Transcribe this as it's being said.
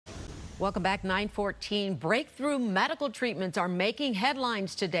Welcome back. 9:14. Breakthrough medical treatments are making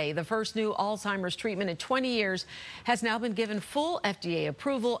headlines today. The first new Alzheimer's treatment in 20 years has now been given full FDA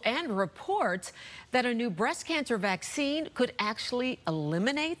approval, and reports that a new breast cancer vaccine could actually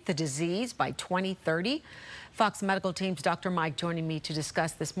eliminate the disease by 2030. Fox Medical Team's Dr. Mike joining me to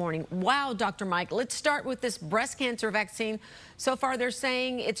discuss this morning. Wow, Dr. Mike, let's start with this breast cancer vaccine. So far, they're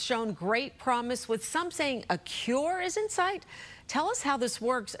saying it's shown great promise, with some saying a cure is in sight. Tell us how this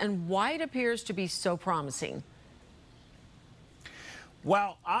works and why it appears to be so promising.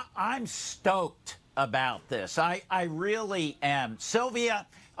 Well, I'm stoked about this. I really am. Sylvia,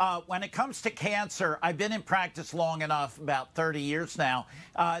 when it comes to cancer, I've been in practice long enough, about 30 years now,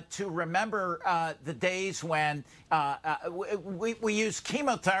 to remember the days when we used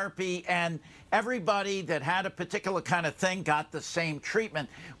chemotherapy and everybody that had a particular kind of thing got the same treatment.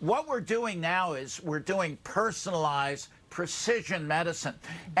 What we're doing now is we're doing personalized precision medicine.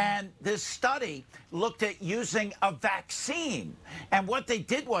 And this study looked at using a vaccine. And what they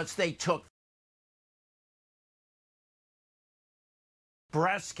did was they took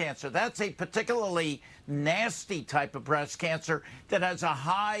breast cancer. That's a particularly nasty type of breast cancer that has a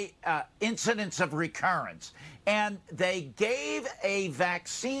high incidence of recurrence. And they gave a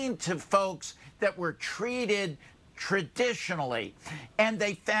vaccine to folks that were treated traditionally, and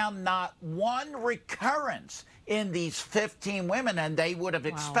they found not one recurrence in these 15 women, and they would have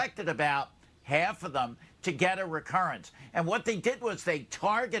expected about half of them to get a recurrence. And what they did was they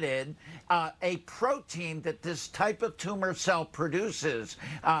targeted a protein that this type of tumor cell produces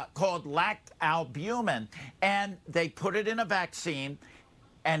called lactalbumin, and they put it in a vaccine,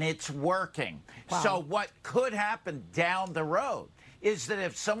 and it's working. Wow. So what could happen down the road is that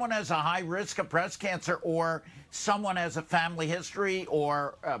if someone has a high risk of breast cancer, or someone has a family history,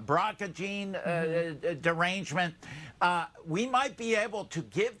 or a BRCA gene derangement, we might be able to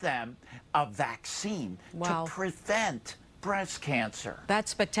give them a vaccine to prevent breast cancer.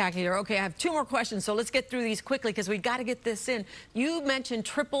 That's spectacular. Okay, I have two more questions, so let's get through these quickly because we've got to get this in. You mentioned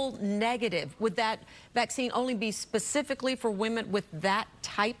triple negative. Would that vaccine only be specifically for women with that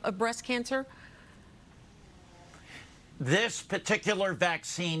type of breast cancer? This particular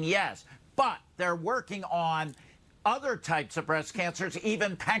vaccine, yes, but they're working on other types of breast cancers,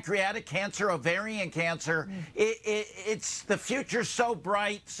 even pancreatic cancer, ovarian cancer. It's the future's so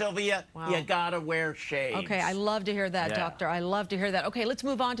bright, Sylvia. You gotta wear shades. Okay, I love to hear that, doctor. I love to hear that. Okay, let's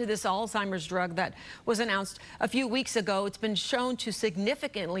move on to this Alzheimer's drug that was announced a few weeks ago. It's been shown to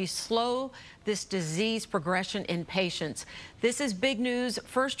significantly slow this disease progression in patients. This is big news.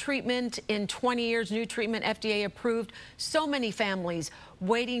 First treatment in 20 years, new treatment, FDA approved. So many families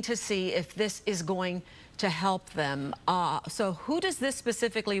waiting to see if this is going to help them. So who does this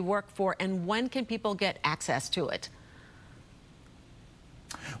specifically work for, and when can people get access to it?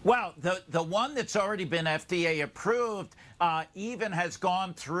 Well, the one that's already been FDA approved even has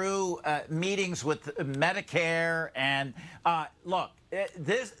gone through meetings with Medicare. And look,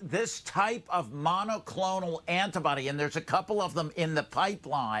 this type of monoclonal antibody, and there's a couple of them in the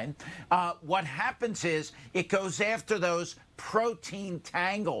pipeline, what happens is it goes after those protein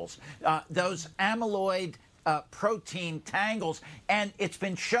tangles, those amyloid protein tangles, and it's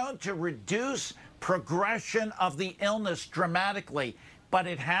been shown to reduce progression of the illness dramatically. But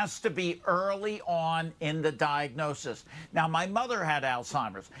it has to be early on in the diagnosis. Now, my mother had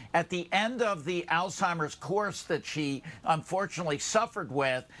Alzheimer's. At the end of the Alzheimer's course that she unfortunately suffered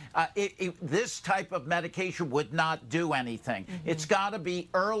with, this type of medication would not do anything. It's got to be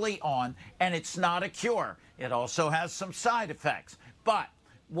early on, and it's not a cure. It also has some side effects. But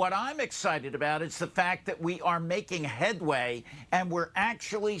what I'm excited about is the fact that we are making headway, and we're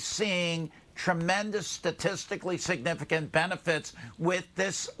actually seeing tremendous statistically significant benefits with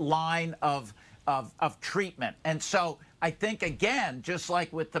this line of treatment. And so I think, again, just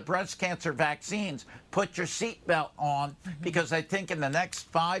like with the breast cancer vaccines, put your seatbelt on, because I think in the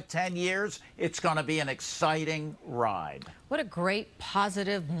next 5-10 years, it's going to be an exciting ride. What a great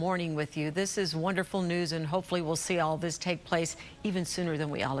positive morning with you. This is wonderful news, and hopefully we'll see all this take place even sooner than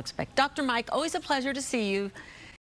we all expect. Dr. Mike, always a pleasure to see you.